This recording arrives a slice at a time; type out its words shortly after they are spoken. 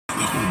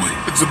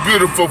It's a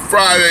beautiful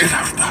Friday.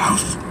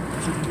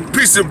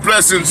 Peace and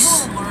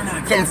blessings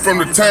coming from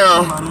the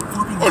town.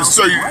 I want to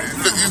show you,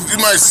 you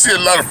might see a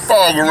lot of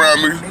fog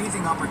around me.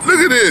 Look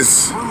at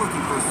this.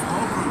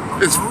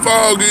 It's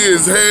foggy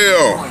as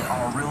hell.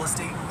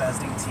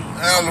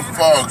 Hella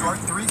foggy.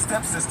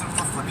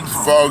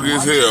 Foggy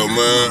as hell,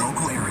 man.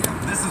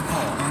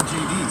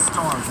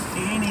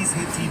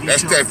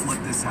 That's that,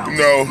 you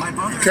know,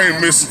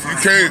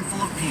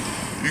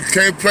 you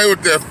can't play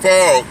with that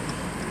fog.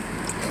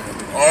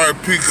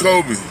 R.I.P.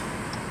 Kobe.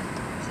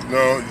 You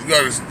know, you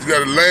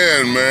gotta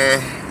land,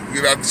 man.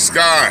 Get out the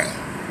sky.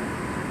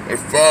 That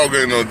fog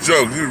ain't no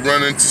joke. You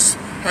run into,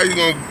 how you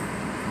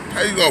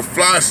gonna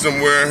fly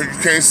somewhere you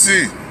can't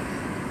see?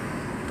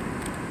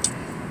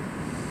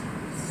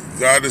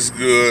 God is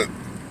good.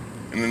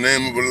 In the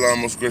name of Allah,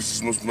 most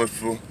gracious, most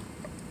merciful,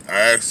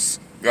 I ask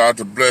God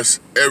to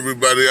bless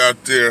everybody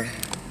out there.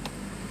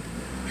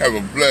 Have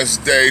a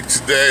blessed day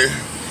today.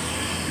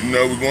 You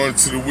know, we're going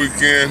to the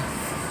weekend.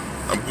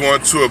 I'm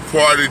going to a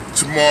party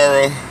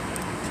tomorrow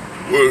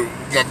with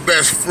my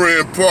best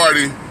friend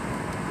party.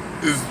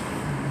 It's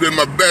been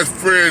my best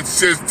friend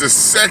since the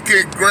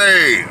 2nd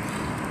grade.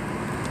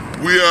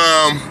 We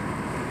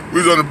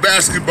was on the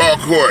basketball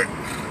court.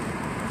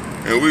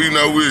 And we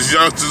was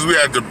youngsters, we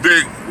had the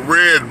big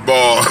red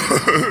ball.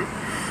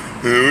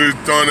 And we was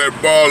throwing that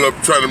ball up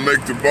trying to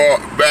make the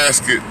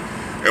basket.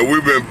 And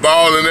we've been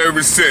balling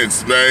ever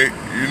since, man.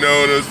 You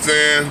know what I'm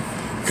saying?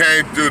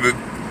 Came through the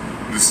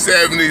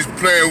 70s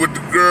playing with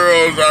the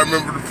girls. I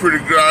remember the pretty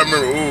girl. I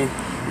remember, ooh,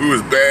 we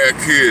was bad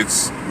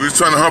kids. We was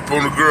trying to hump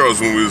on the girls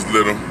when we was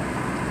little.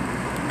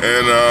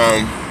 And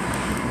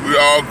we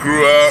all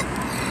grew up,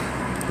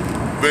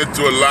 been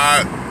through a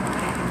lot.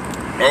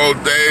 Old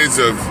days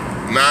of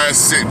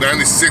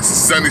 96 in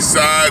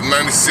Sunnyside,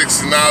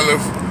 96 in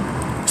Olive,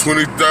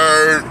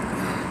 23rd,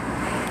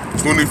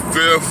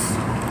 25th.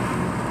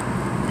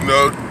 You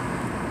know,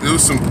 there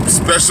was some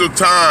special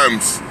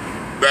times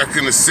back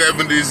in the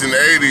 70s and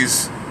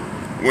 80s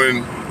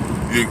when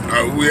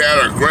we had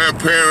our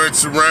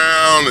grandparents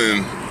around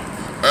and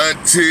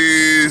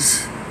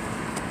aunties.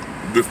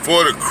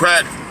 Before the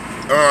crack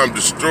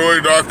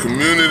destroyed our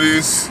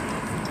communities,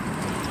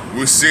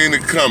 we seen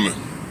it coming.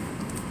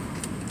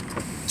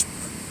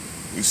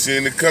 We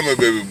seen it coming,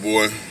 baby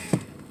boy.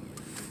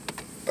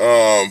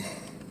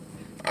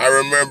 I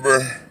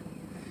remember,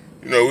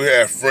 we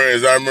had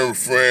friends. I remember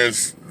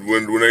friends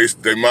when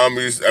their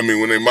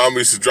mom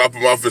used to drop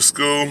them off at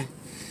school,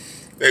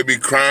 they'd be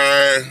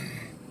crying.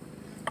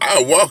 I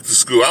would walk to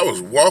school. I was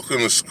walking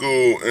to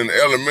school in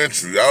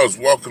elementary. I was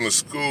walking to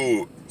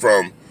school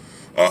from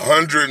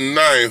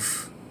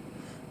 109th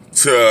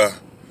to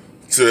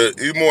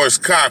E. Morris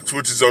Cox,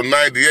 which is on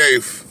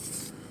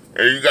 98th,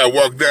 and you got to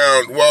walk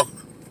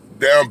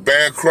down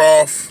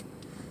Bancroft,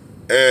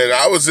 and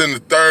I was in the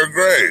 3rd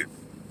grade.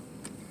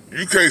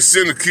 You can't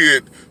send a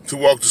kid to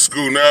walk to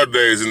school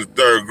nowadays in the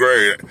 3rd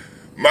grade.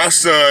 My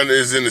son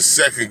is in the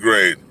 2nd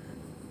grade.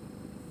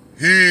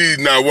 He's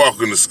not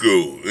walking to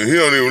school, and he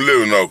don't even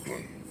live in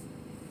Oakland.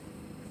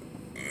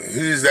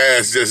 His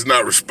ass just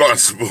not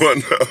responsible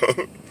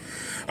enough.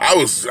 I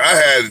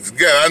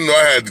knew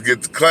I had to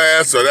get to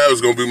class, so that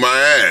was gonna be my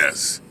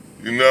ass,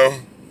 And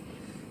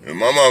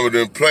my mama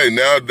didn't play.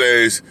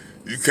 Nowadays,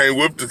 you can't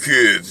whip the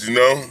kids,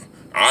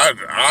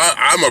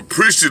 I'm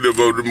appreciative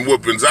of the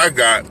whoopings I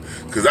got,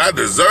 because I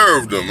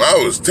deserved them. I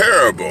was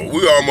terrible.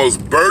 We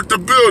almost burnt the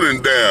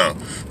building down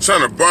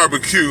trying to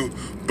barbecue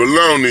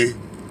bologna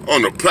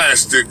on a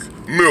plastic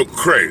milk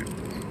crate.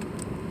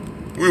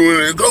 We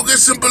went to go get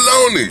some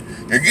bologna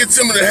and get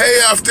some of the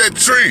hay off that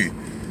tree.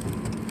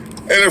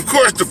 And of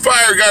course, the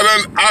fire got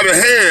out of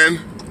hand.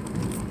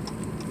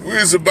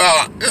 It's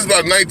about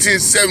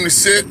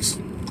 1976.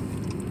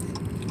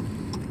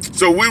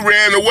 So we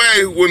ran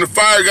away when the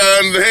fire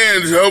got under the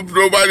hand to hope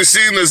nobody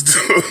seen us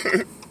do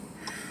it.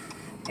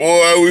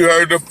 Boy, we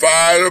heard the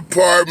fire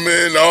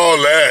department, all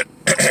that.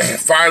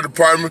 Fire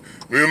department,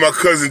 me and my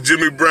cousin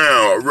Jimmy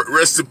Brown,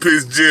 rest in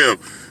peace Jim.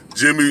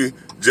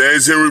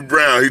 James Henry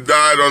Brown, he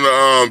died on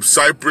the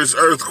Cypress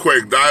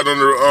earthquake, died on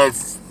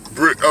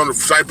the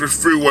Cypress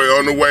freeway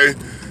on the way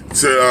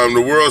to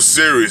the World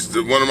Series.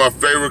 One of my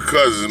favorite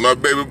cousins, my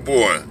baby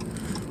boy,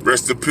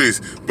 rest in peace.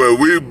 But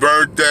we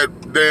burnt that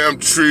damn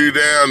tree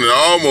down and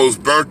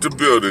almost burnt the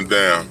building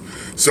down.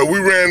 So we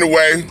ran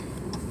away.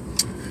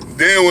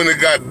 Then when it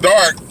got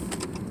dark,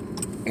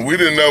 we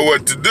didn't know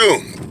what to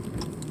do,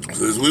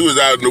 because we was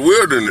out in the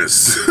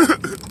wilderness.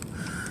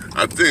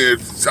 I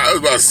think I was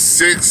about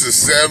 6 or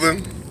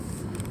 7.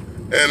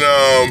 And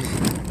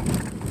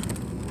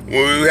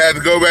when we had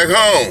to go back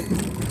home,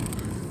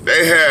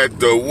 they had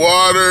the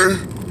water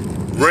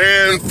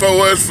ran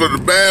for us for the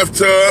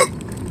bathtub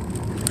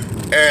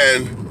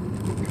and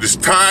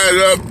just tied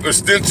up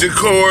extension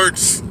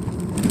cords.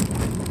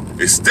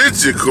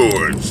 Extension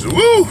cords,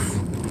 woo!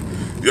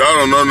 Y'all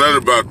don't know nothing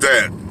about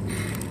that.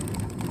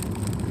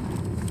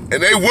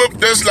 And they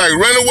whooped us like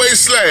runaway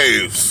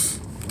slaves.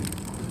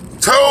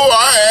 Tore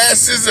our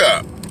asses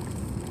up.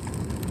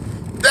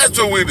 That's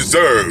what we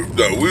deserved,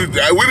 though. We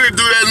didn't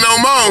do that no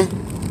more.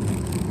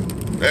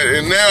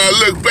 And now I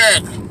look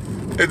back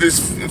at this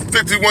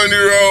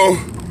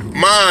 51-year-old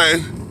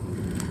mind.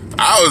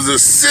 I was a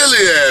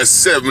silly-ass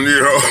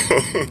 7-year-old,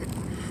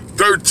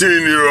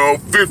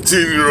 13-year-old,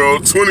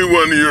 15-year-old,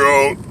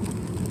 21-year-old.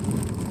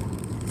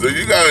 So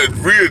you gotta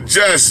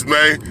readjust,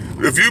 man.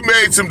 If you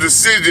made some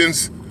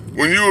decisions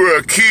when you were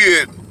a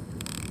kid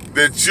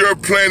that you're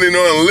planning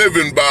on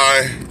living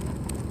by,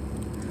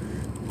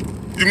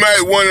 you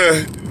might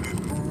wanna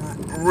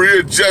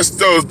readjust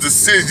those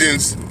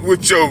decisions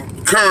with your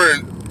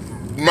current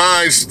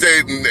mind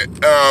state and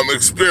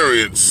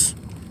experience.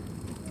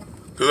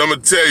 Because I'm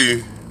going to tell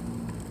you,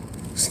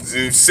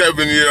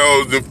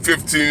 7-year-olds and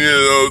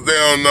 15-year-olds, they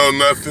don't know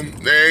nothing.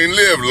 They ain't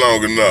lived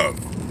long enough.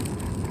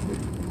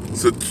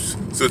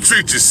 So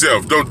treat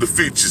yourself. Don't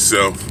defeat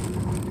yourself.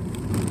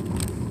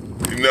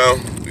 You know?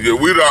 Yeah,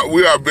 we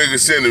our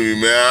biggest enemy,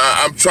 man.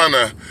 I'm trying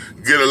to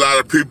get a lot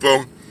of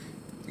people,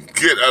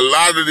 get a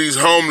lot of these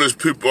homeless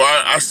people.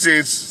 I was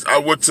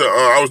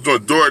doing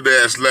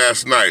DoorDash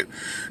last night,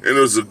 and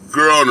there was a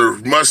girl in her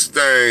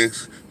Mustang,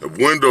 the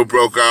window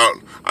broke out.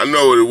 I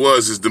know what it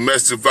was, it's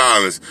domestic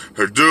violence.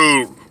 Her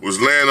dude was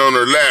laying on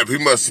her lap. He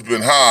must have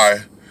been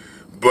high,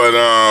 but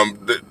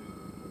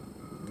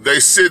they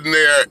sitting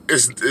there,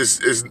 it's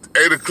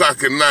 8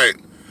 o'clock at night,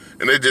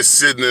 and they just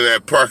sitting in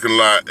that parking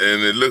lot,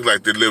 and it looked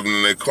like they're living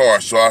in their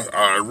car. So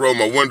I rolled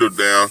my window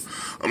down.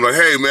 I'm like,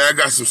 hey man, I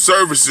got some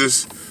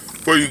services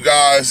for you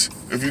guys.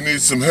 If you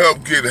need some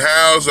help getting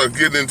housed or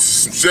getting into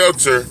some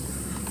shelter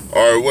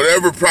or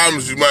whatever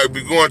problems you might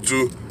be going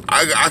through,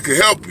 I can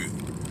help you.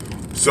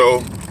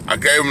 So I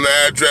gave them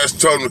the address,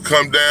 told them to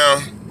come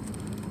down,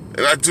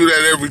 and I do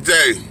that every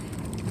day.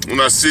 When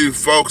I see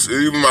folks,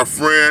 even my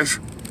friends,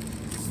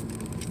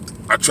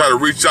 I try to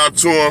reach out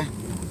to them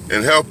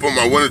and help them.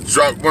 I went to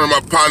drop one of my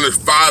partners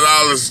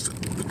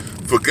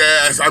 $5 for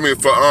gas,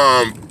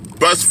 for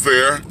bus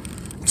fare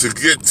to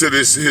get to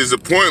his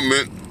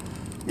appointment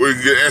where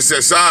you get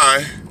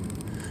SSI.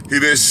 He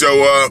didn't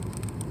show up.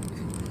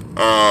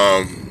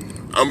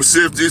 I'm gonna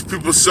see if these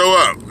people show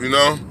up, you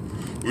know?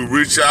 We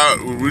reach out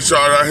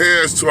our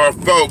hands to our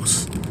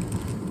folks.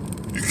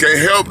 You can't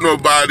help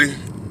nobody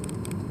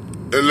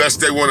unless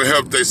they want to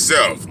help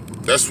themselves.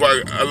 That's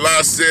why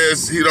Allah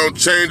says He don't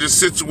change a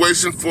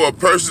situation for a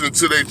person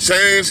until they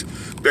change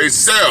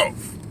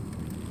themselves.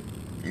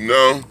 You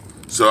know?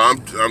 So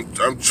I'm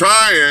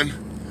trying,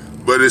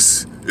 but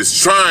it's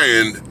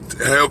trying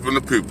helping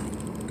the people.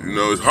 You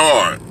know, it's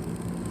hard.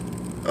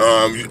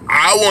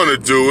 I want to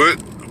do it,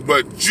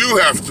 but you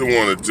have to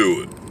want to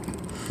do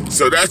it.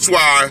 So that's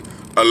why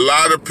a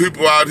lot of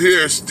people out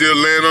here still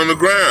laying on the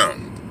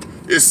ground.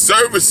 It's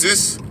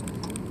services.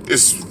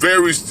 It's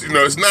very,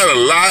 it's not a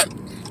lot.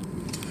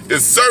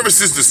 It's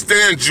services to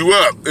stand you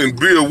up and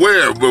be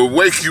aware, but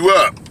wake you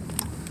up.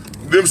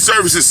 Them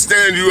services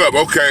stand you up.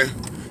 Okay,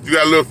 you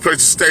got a little place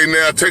to stay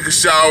now, take a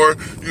shower,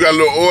 you got a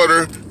little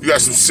order, you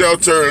got some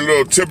shelter and a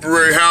little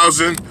temporary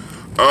housing.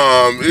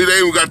 They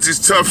even got these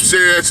tough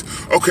sheds.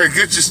 Okay,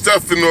 get your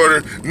stuff in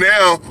order.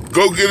 Now,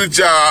 go get a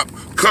job,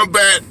 come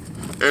back,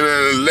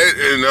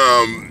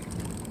 and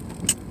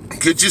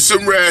get you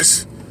some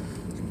rest,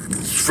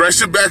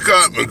 freshen back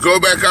up, and go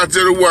back out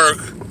there to work.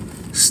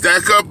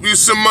 Stack up you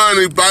some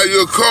money, buy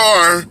you a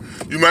car.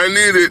 You might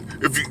need it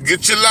if you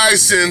get your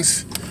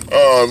license.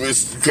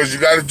 It's because you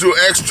got to do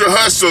extra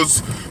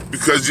hustles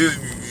because you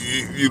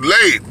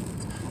late.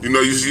 You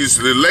know, you're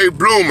the late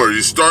bloomer.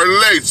 You starting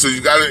late, so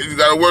you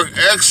gotta work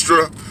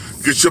extra.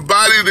 Get your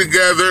body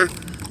together,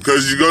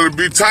 because you're gonna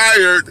be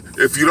tired.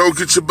 If you don't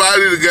get your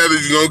body together,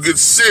 you're gonna get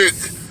sick.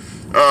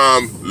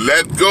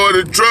 Let go of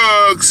the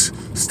drugs.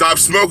 Stop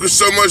smoking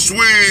so much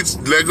weed.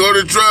 Let go of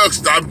the drugs.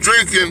 Stop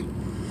drinking.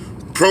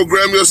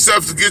 Program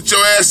yourself to get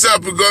your ass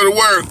up and go to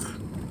work.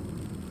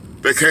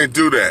 They can't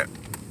do that.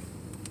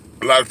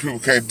 A lot of people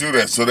can't do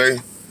that, so they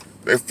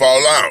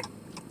fall out.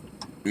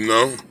 You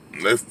know?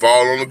 They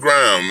fall on the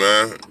ground,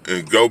 man,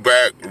 and go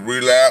back,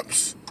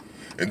 relapse.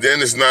 And then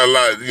it's not a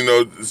lot,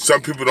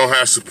 some people don't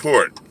have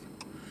support.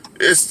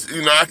 It's,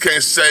 I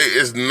can't say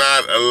it's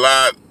not a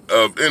lot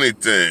of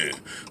anything,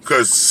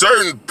 because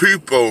certain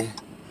people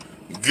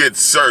get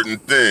certain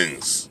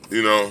things,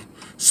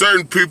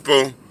 Certain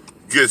people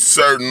get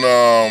certain,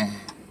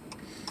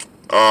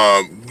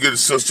 get a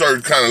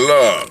certain kind of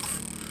love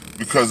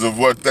because of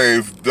what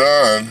they've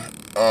done,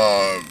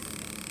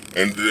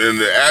 and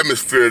the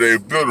atmosphere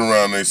they've built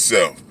around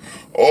themselves.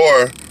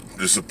 Or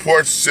the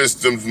support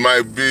systems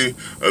might be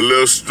a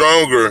little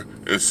stronger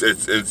at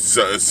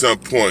some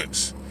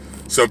points.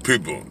 Some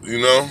people, you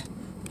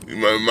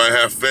might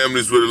have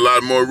families with a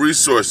lot more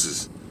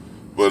resources,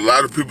 but a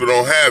lot of people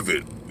don't have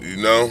it,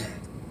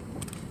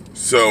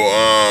 So,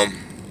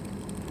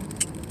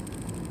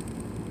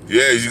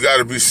 yeah, you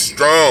gotta be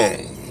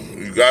strong.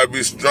 You gotta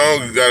be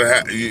strong.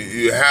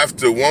 You have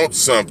to want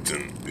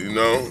something,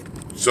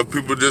 Some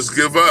people just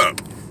give up.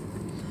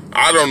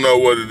 I don't know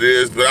what it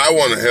is, but I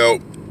want to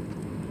help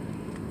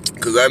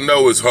because I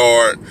know it's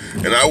hard.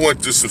 And I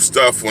went through some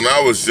stuff when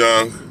I was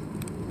young.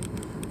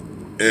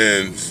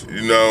 And,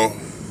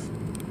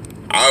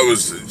 I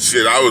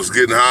was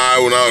getting high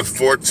when I was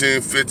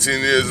 14, 15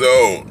 years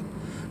old.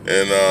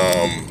 And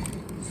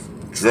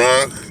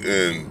drunk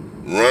and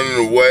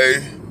running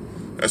away.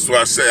 That's why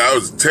I say I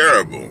was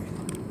terrible,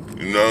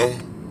 you know?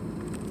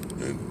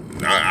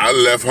 And I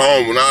left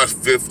home when I was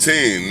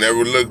 15,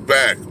 never looked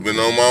back. Been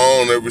on my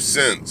own ever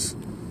since,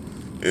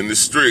 in the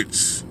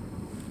streets.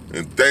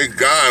 And thank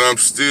God I'm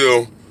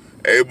still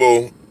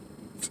able,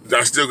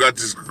 I still got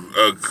this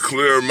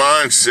clear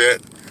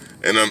mindset,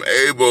 and I'm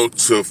able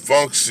to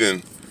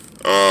function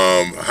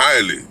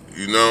highly,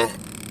 you know,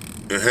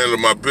 and handle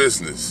my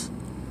business,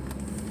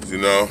 you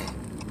know.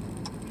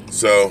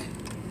 So,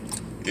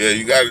 yeah,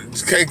 you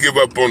can't give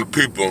up on the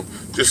people.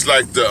 Just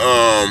like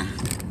the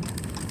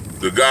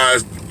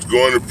guys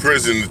going to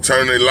prison to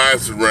turn their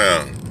lives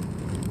around.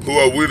 Who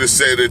are we to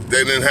say that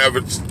they didn't have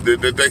it,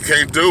 that they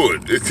can't do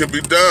it? It can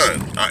be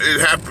done.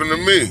 It happened to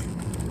me.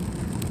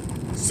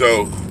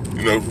 So,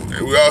 you know,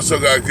 we also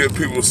gotta give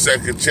people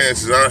second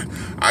chances.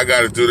 I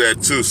gotta do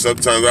that too.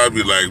 Sometimes I'll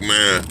be like,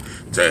 man,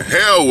 to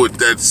hell with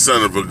that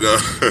son of a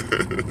gun.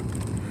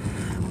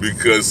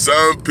 Because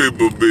some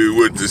people be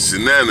with the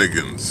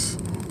shenanigans.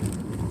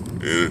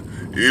 And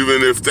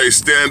even if they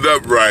stand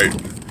up right,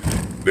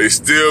 they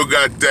still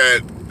got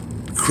that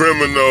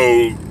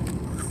criminal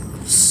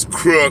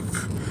crook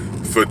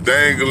for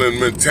dangling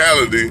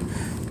mentality.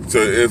 So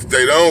if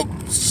they don't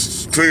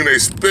clean their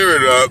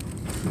spirit up,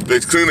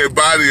 they clean their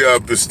body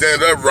up and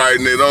stand up right,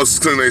 and they don't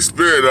clean their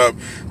spirit up,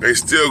 they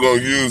still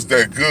gonna use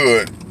that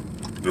good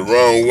the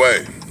wrong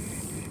way.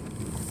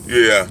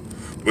 Yeah,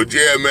 but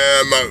yeah,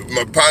 man,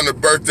 my partner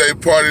birthday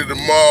party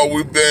tomorrow.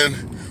 We've been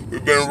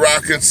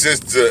rocking since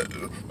the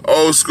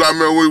old school. I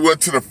remember we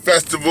went to the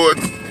festival.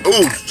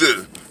 Oh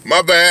shit,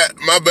 my bad.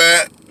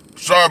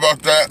 Sorry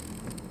about that.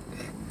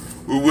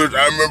 I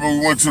remember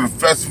we went to the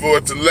festival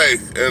at the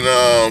lake, and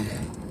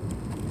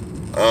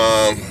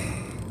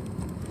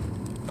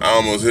I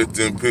almost hit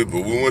them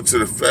people. We went to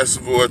the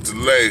festival at the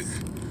lake,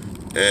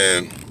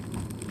 and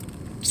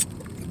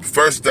the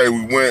first day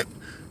we went,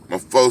 my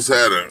folks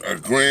had a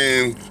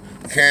green,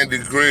 candy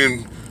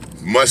green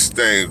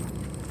Mustang,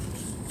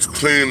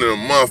 clean than a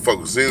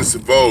motherfucker, Zenith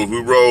and Foes.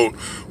 We rode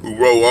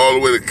all the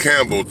way to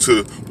Campbell,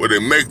 to where they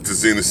make the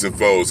Zenith and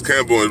Foes.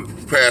 Campbell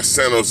and past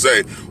San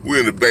Jose. We're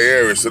in the Bay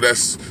Area, so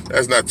that's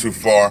not too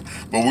far.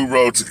 But we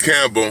rode to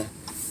Campbell,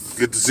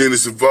 get the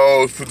Zenith and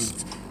Foes, put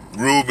the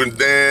Ruben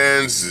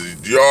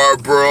Dans,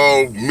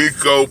 Yarborough,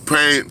 Miko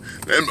Paint,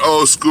 them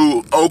old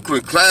school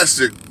Oakland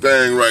classic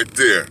thing right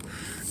there.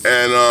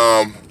 And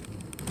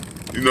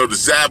you know, the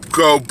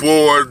Zapco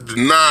board, the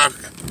knock.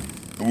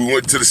 We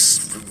went to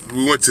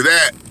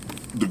that,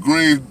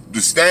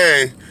 the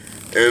Stang,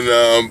 and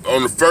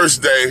on the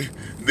first day,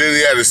 then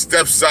he had a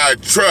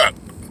step-side truck,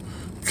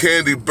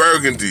 Candy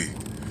Burgundy,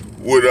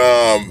 with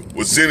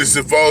Zenith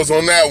and Foes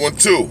on that one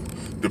too,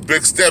 the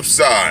big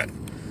step-side.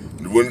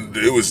 When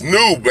it was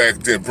new back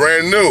then,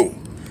 brand new.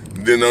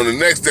 And then on the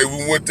next day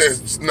we went there.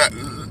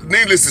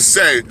 Needless to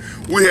say,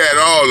 we had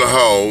all the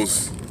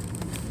hoes.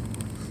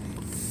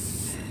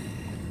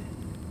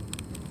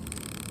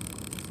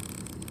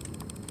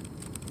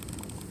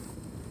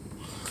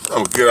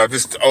 I'm gonna get out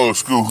this old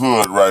school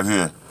hood right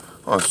here.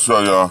 I'll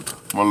show y'all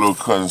my little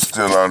cousin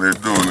still out here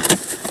doing it.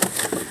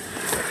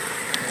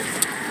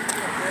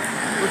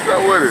 What's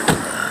up with it?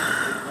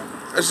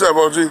 What's up,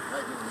 OG?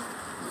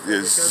 Yeah,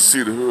 you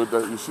see the hood,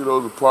 you see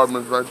those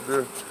apartments right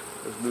there?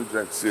 That's New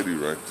Jack City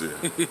right there.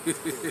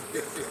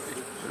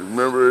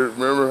 Remember?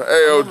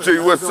 Hey,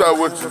 OG, what's up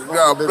with you?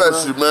 God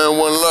bless you, man.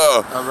 One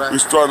love. All right. We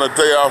starting our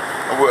day off.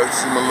 I want to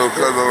see my little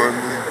cousin right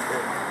there.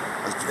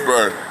 That's the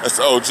Bird. That's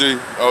the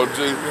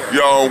OG.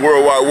 Y'all on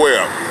World Wide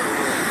Web.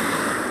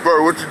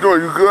 Bird, what you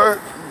doing? You good?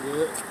 I'm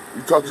good.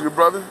 You talk to your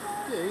brother?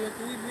 Yeah, he had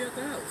to leave me at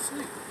the house.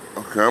 Sleep.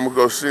 Okay, I'm gonna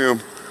go see him.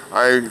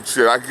 I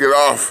get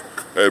off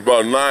at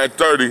about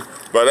 9:30.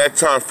 By that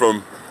time,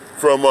 from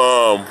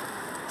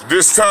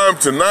this time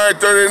to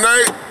 9:30 at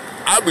night,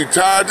 I be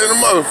tired than a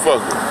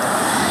motherfucker.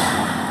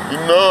 You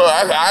know,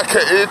 I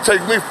can't. It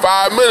take me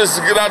 5 minutes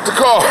to get out the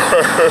car.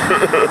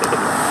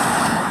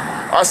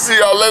 I'll see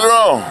y'all later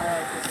on.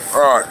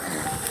 All right.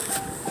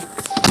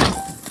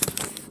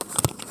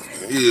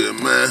 Yeah,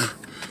 man.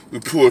 We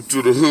pulled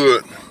through the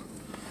hood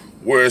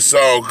where it's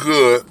all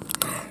good.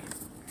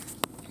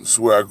 That's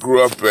where I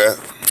grew up at.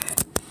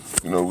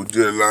 You know, we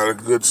did a lot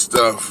of good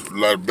stuff, a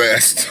lot of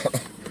bad stuff.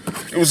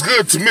 It was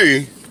good to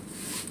me.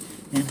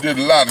 We did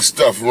a lot of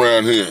stuff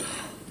around here.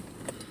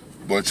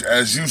 But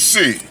as you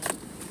see,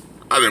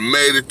 I done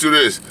made it through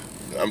this.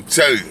 I'm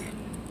telling you,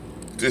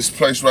 this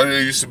place right here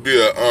used to be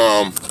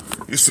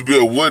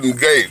a wooden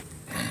gate.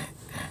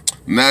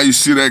 Now you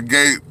see that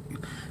gate,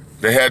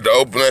 they had to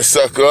open that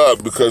sucker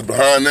up because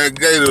behind that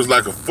gate it was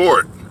like a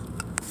fort.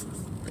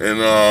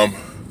 And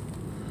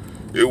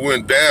it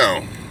went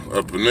down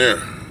up in there.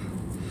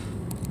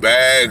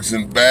 Bags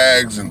and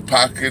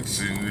pockets,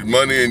 and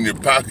money in your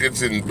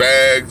pockets and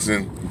bags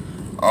and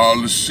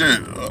all the shit.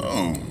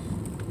 Oh,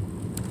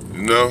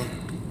 you know?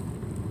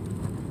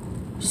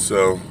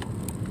 So,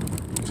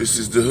 this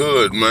is the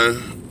hood,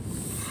 man.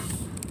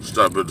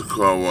 Stop at the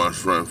car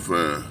wash right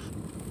fast.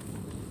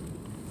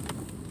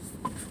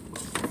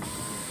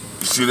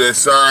 You see that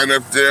sign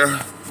up there?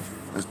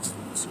 It's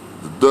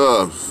the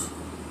Doves.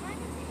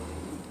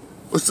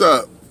 What's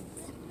up?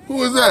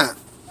 Who is that?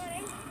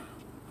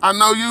 I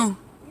know you.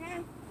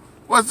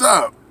 What's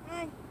up?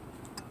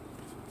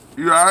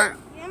 You alright?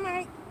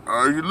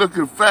 You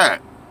looking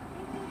fat.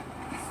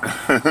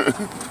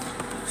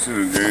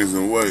 Should've gained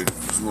some weight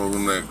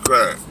smoking that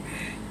crack.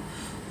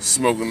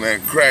 Smoking that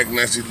crack,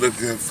 now she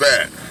looking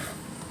fat.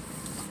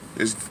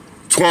 It's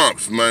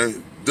Twumps,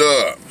 man.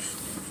 Dubs.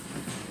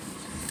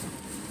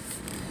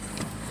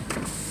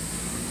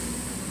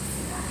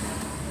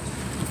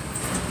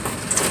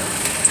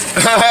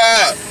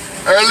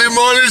 Early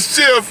morning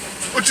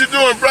shift. What you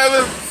doing,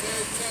 brother?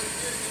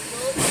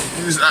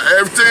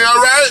 Everything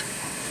all right?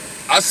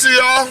 I see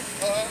y'all.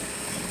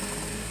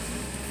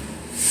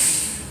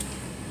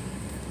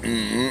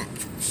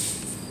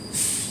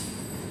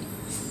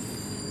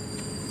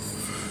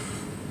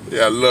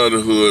 Yeah, I love the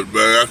hood,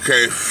 man.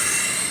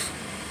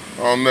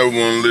 I don't never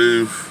want to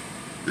leave.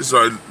 It's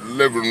our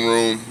living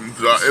room.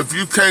 If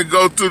you can't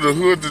go through the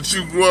hood that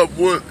you grew up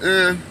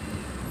in,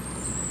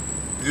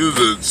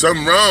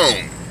 something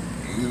wrong.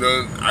 You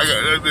know,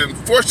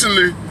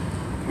 unfortunately,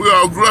 we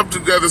all grew up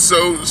together,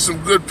 so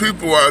some good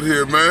people out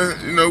here, man.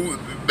 You know,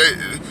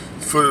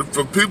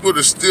 for people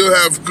to still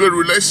have good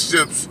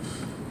relationships,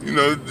 you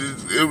know,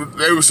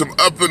 there was some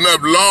up and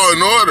up law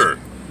and order,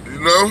 you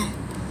know?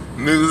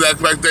 Niggas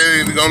act like they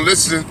ain't gonna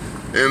listen,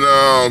 and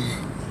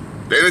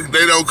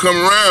they don't come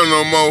around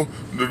no more.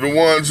 They're the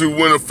ones who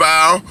went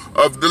afoul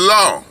of the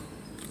law.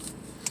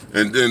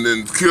 And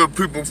then kill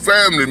people's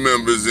family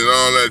members and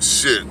all that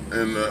shit.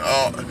 And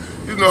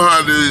you know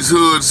how these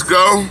hoods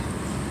go.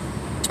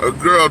 A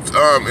girl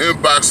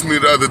inboxed me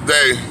the other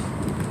day,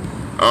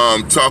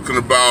 talking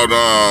about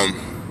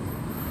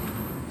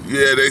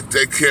yeah,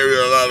 they carry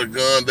a lot of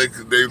guns. They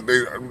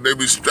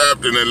be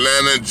strapped in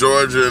Atlanta,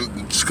 Georgia,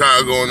 and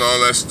Chicago and all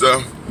that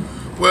stuff.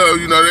 Well,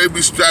 you know, they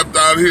be strapped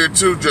out here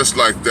too, just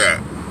like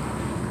that.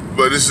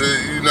 But it's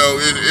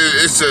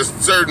it's a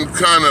certain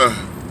kind of.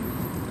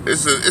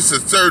 It's a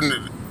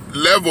certain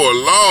level of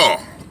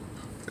law.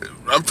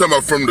 I'm talking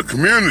about from the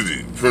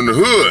community, from the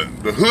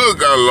hood. The hood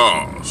got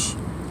laws,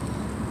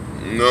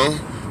 you know?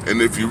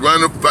 And if you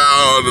run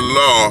afoul of the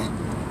law,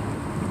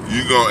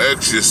 you gonna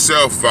X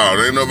yourself out.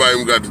 Ain't nobody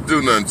even got to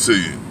do nothing to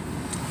you.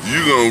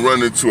 You gonna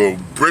run into a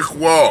brick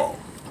wall.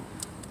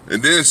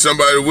 And then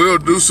somebody will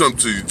do something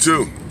to you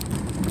too.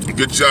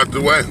 Get you out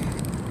the way.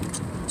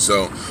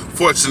 So,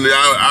 fortunately,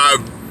 I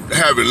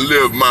haven't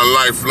lived my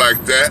life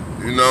like that,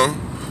 you know?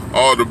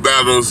 All the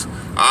battles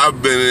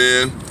I've been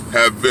in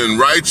have been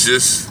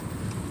righteous,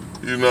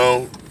 you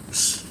know.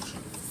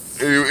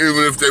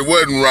 Even if they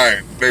wasn't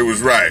right, they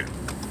was right.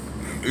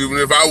 Even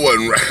if I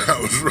wasn't right, I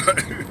was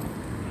right.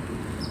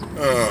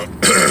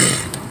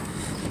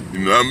 You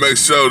know, I make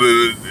sure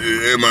that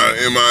am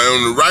I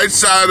on the right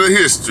side of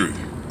history?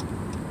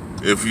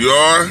 If you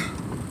are,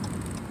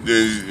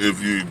 then if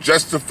you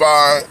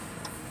justify,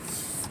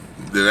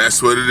 then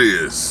that's what it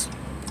is.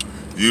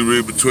 You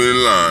read between the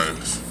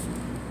lines.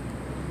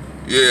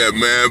 Yeah,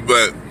 man,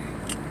 but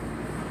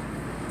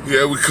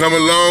yeah, we come a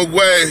long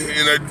way,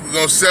 and we're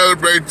gonna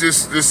celebrate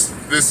this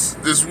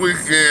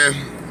weekend.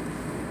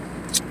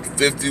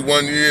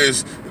 51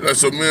 years.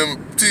 So me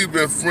and T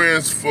been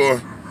friends for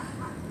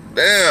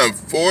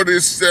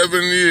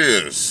 47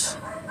 years.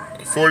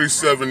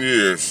 47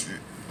 years.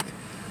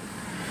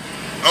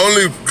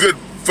 Only good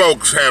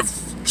folks have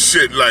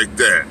shit like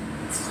that.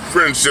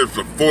 Friendships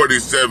for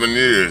 47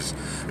 years.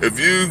 If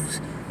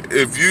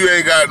you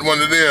ain't got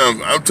one of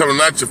them, I'm talking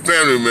not your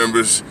family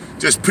members,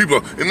 just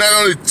people. And not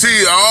only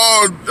T,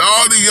 all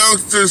the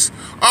youngsters,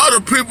 all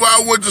the people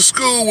I went to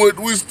school with,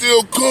 we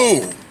still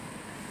cool.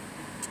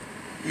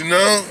 You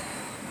know?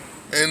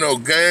 Ain't no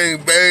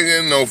gang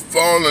banging, no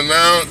falling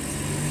out.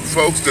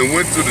 Folks that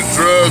went through the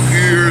drug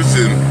years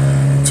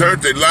and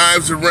turned their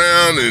lives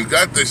around and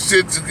got their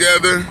shit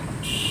together,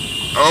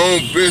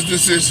 owned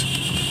businesses.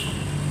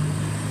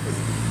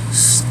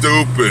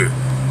 Stupid.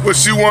 What,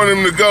 she want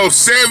him to go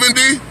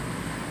 70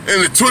 in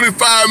the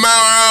 25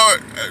 mile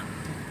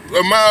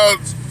a mile?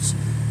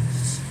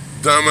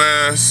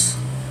 Dumbass.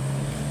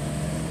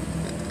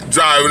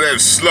 Driving that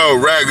slow,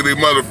 raggedy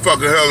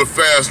motherfucker hella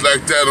fast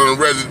like that on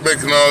the resident,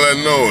 making all that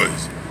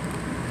noise.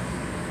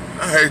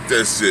 I hate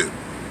that shit.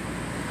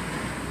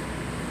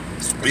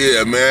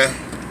 Yeah, man.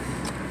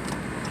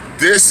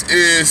 This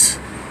is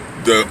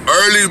the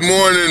early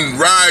morning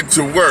ride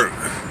to work.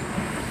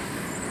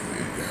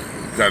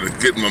 Gotta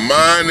get my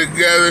mind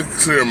together,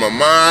 clear my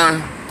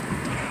mind.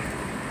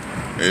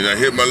 And I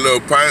hit my little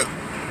pipe.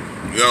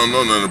 Y'all don't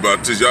know nothing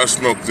about this. Y'all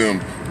smoke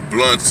them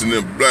blunts and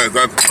them blanks.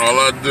 All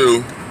I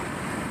do,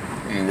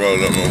 I'm gonna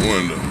roll up my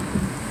window.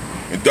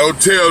 And don't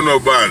tell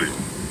nobody.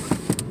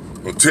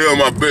 Don't tell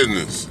my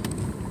business.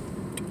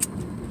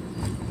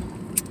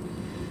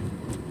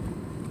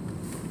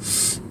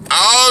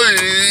 Oh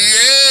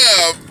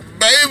yeah,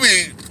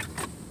 baby.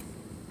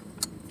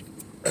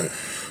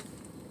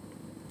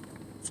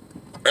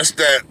 That's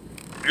that,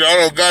 you Y'all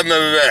don't got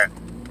none of that.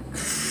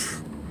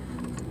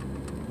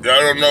 Y'all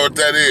don't know what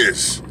that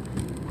is.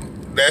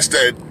 That's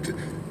that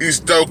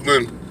East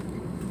Oakland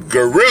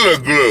Gorilla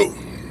Glue.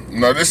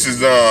 No, this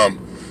is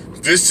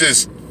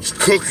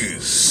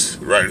cookies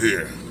right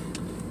here.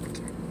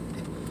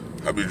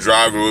 I be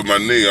driving with my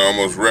knee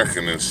almost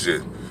wrecking and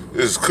shit.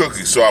 This is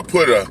cookies. So I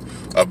put a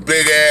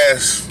big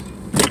ass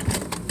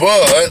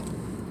bud,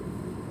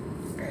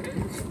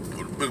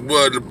 put a big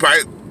bud in the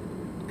pipe,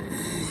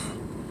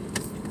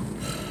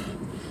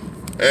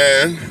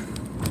 and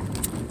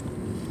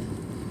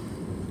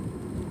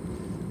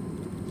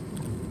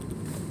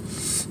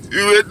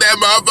you hit that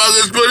motherfucker,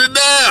 just put it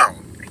down.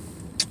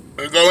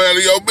 And go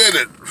handle your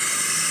business.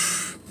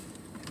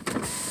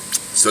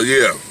 So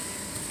yeah.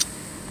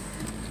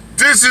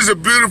 This is a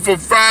beautiful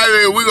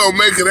Friday. We're gonna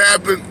make it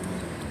happen.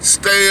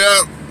 Stay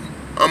up.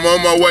 I'm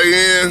on my way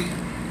in.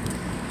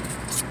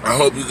 I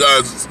hope you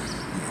guys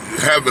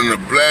having a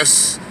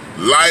blessed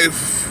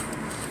life.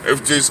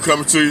 Everything's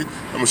coming to you.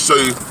 I'm gonna show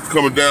you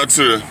coming down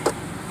to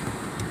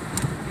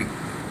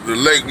the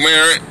Lake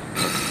Merritt.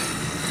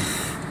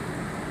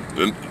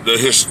 The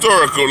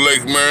historical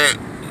Lake Merritt.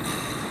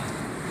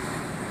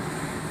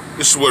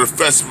 This is where the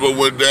festival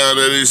went down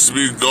that used to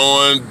be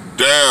going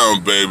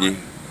down, baby.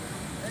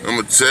 I'm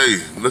gonna tell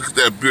you, look at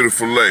that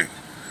beautiful lake.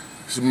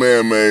 It's a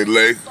man-made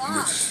lake,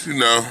 but, you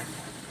know.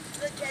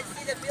 Look at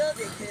see the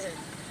building.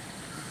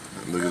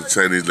 Look at the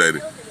Chinese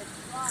lady.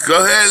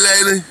 Go ahead,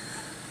 lady.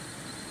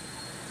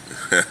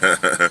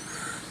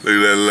 Look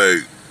at that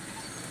lake.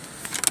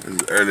 This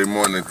is early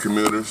morning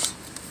commuters.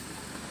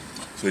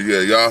 So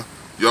yeah,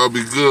 y'all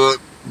be good,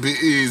 be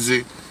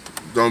easy,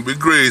 don't be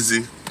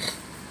greasy,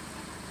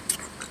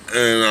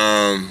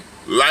 and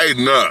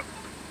lighten up.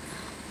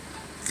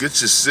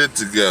 Get your shit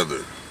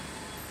together.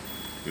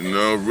 You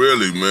know,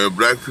 really, man,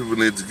 black people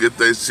need to get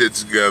their shit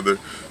together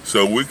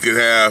so we can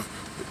have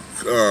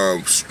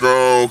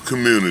strong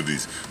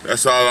communities.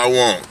 That's all I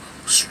want.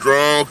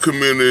 Strong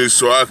communities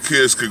so our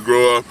kids could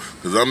grow up,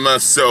 because I'm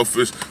not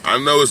selfish. I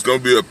know it's going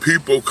to be a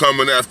people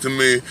coming after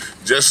me,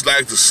 just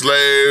like the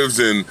slaves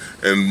and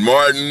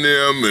Martin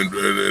them and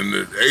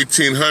the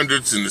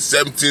 1800s and the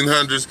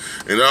 1700s,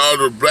 and all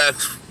the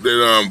blacks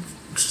that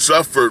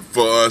suffered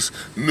for us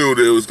knew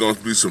there was going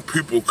to be some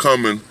people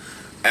coming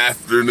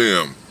after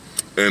them.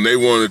 And they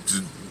wanted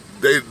to,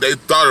 they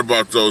thought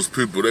about those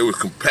people. They were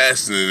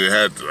compassionate and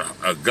had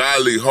a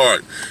godly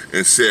heart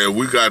and said,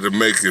 we got to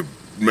make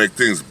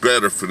things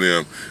better for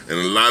them. And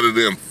a lot of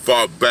them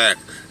fought back,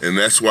 and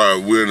that's why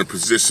we're in a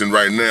position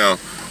right now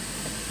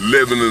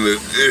living in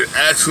it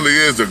actually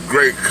is a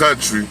great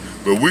country,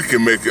 but we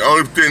can make it.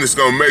 Only thing that's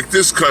gonna make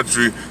this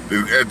country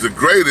at the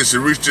greatest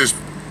and reach this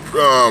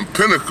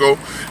pinnacle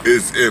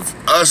is if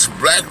us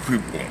black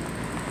people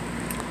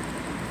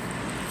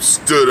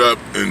stood up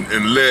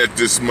and led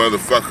this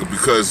motherfucker,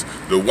 because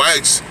the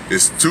whites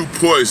is too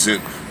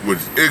poisoned with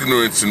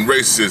ignorance and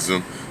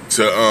racism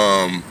to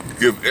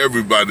give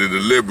everybody the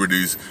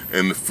liberties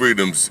and the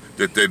freedoms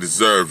that they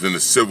deserve and the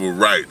civil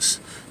rights,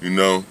 you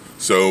know?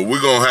 So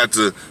we're gonna have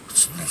to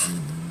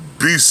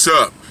beast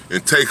up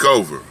and take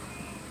over.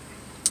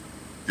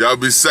 Y'all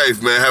be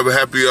safe, man. Have a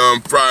happy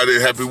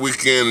Friday, happy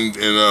weekend,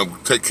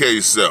 and take care of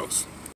yourselves.